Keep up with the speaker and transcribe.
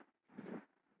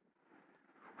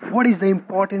What is the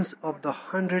importance of the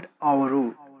 100-hour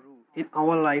rule in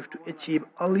our life to achieve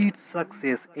elite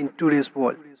success in today's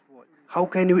world? How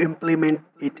can you implement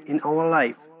it in our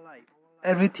life?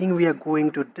 Everything we are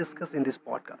going to discuss in this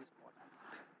podcast.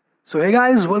 So, hey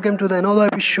guys, welcome to the another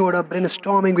episode of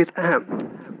Brainstorming with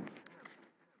Ahem.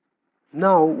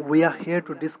 Now, we are here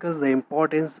to discuss the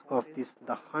importance of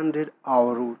the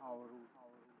 100-hour rule.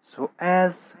 So,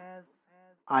 as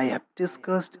I have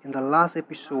discussed in the last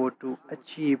episode, to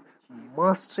achieve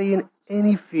mastery in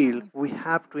any field, we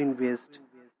have to invest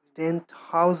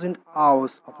 10,000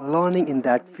 hours of learning in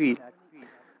that field.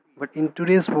 But in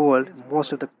today's world,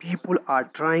 most of the people are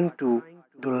trying to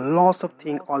do lots of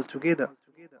things altogether.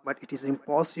 But it is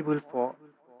impossible for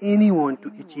anyone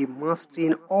to achieve mastery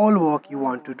in all work you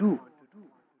want to do.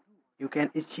 You can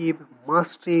achieve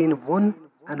mastery in one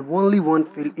and only one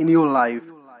field in your life.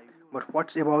 But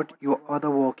what about your other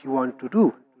work you want to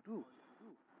do?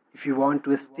 If you want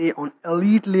to stay on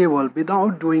elite level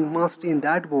without doing mastery in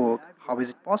that work, how is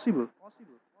it possible?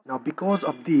 Now because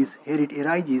of this, here it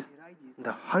arises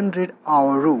the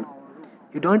 100-hour rule.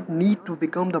 You don't need to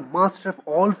become the master of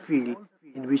all field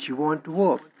in which you want to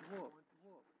work.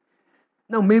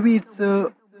 Now maybe it's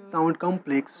sound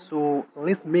complex, so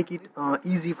let's make it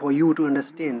easy for you to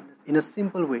understand in a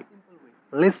simple way.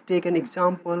 Let's take an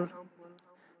example.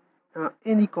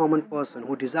 Any common person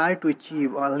who desire to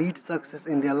achieve or lead success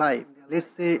in their life. Let's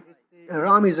say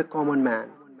Ram is a common man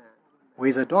who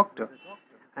is a doctor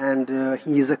and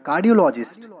he is a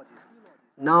cardiologist.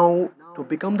 Now, to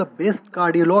become the best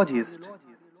cardiologist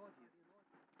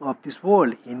of this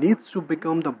world, he needs to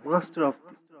become the master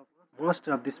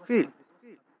of this field.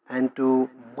 And to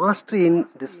master in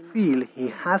this field, he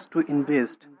has to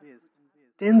invest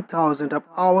 10,000 of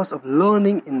hours of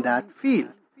learning in that field.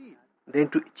 Then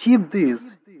to achieve this,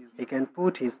 he can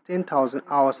put his 10,000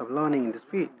 hours of learning in this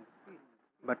field.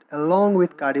 But along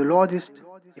with cardiologist,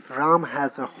 if Ram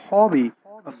has a hobby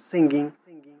of singing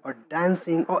or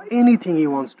dancing or anything he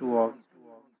wants to work,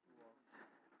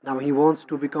 now he wants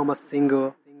to become a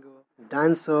singer,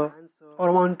 dancer,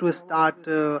 or want to start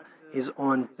his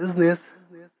own business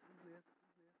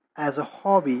as a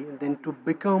hobby, then to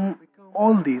become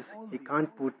all this, he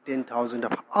can't put 10,000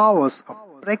 of hours of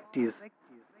practice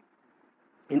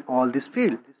in all this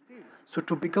field. So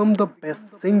to become the best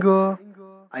singer,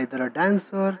 either a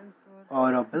dancer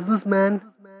or a businessman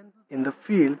in the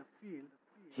field,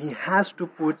 he has to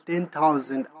put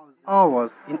 10,000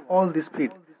 hours in all this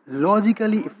field.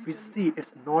 Logically, if we see,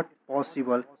 it's not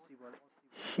possible.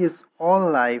 His whole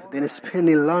life then spend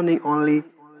in learning only,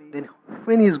 then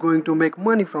when he is going to make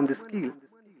money from this skill?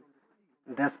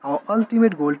 That's our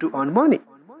ultimate goal, to earn money.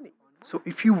 So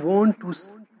if you want to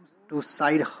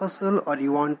side hustle, or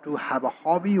you want to have a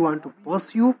hobby you want to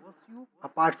pursue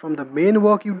apart from the main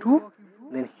work you do,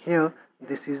 then here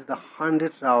this is the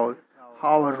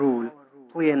 100-hour rule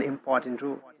play an important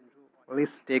role.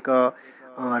 Let's take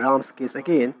Ram's case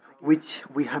again, which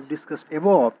we have discussed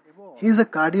above. He is a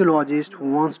cardiologist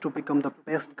who wants to become the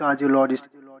best cardiologist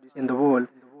in the world.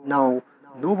 Now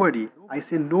nobody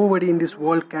in this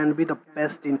world can be the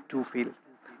best in two fields.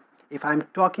 If I'm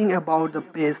talking about the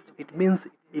best, it means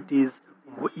it is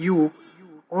you,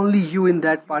 only you in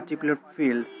that particular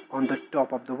field on the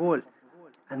top of the world.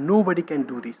 And nobody can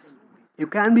do this. You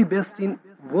can be best in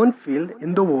one field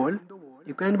in the world,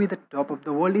 you can be the top of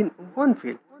the world in one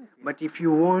field. But if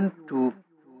you want to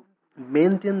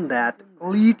maintain that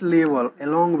elite level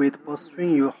along with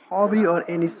pursuing your hobby or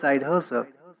any side hustle,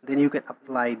 then you can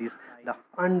apply the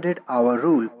 100-hour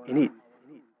rule in it.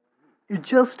 You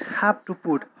just have to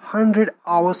put 100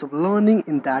 hours of learning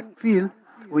in that field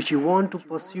which you want to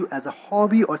pursue as a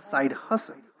hobby or side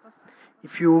hustle.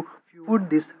 If you put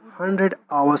this 100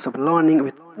 hours of learning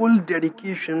with full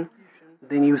dedication,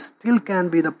 then you still can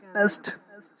be the best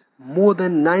more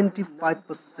than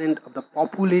 95% of the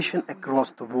population across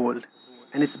the world.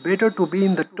 And it's better to be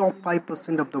in the top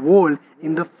 5% of the world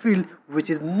in the field which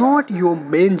is not your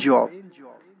main job.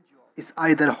 It's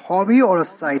either a hobby or a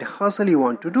side hustle you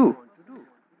want to do.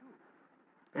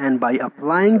 And by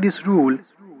applying this rule,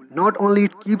 not only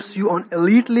it keeps you on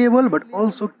elite level, but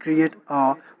also create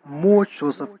a more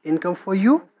source of income for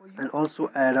you and also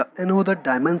add another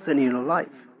dimension in your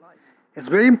life. It's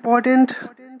very important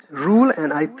rule,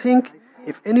 and I think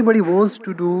if anybody wants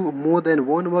to do more than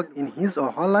one work in his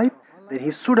or her life, then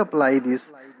he should apply the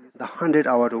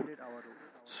 100-hour rule.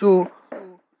 So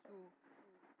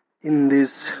in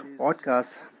this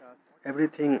podcast,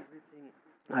 everything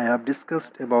I have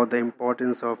discussed about the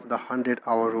importance of the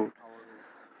 100-hour rule.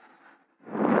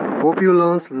 Hope you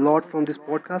learned a lot from this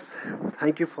podcast.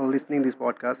 Thank you for listening this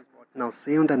podcast. Now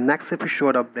see you in the next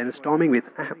episode of Brainstorming with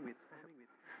Ahem.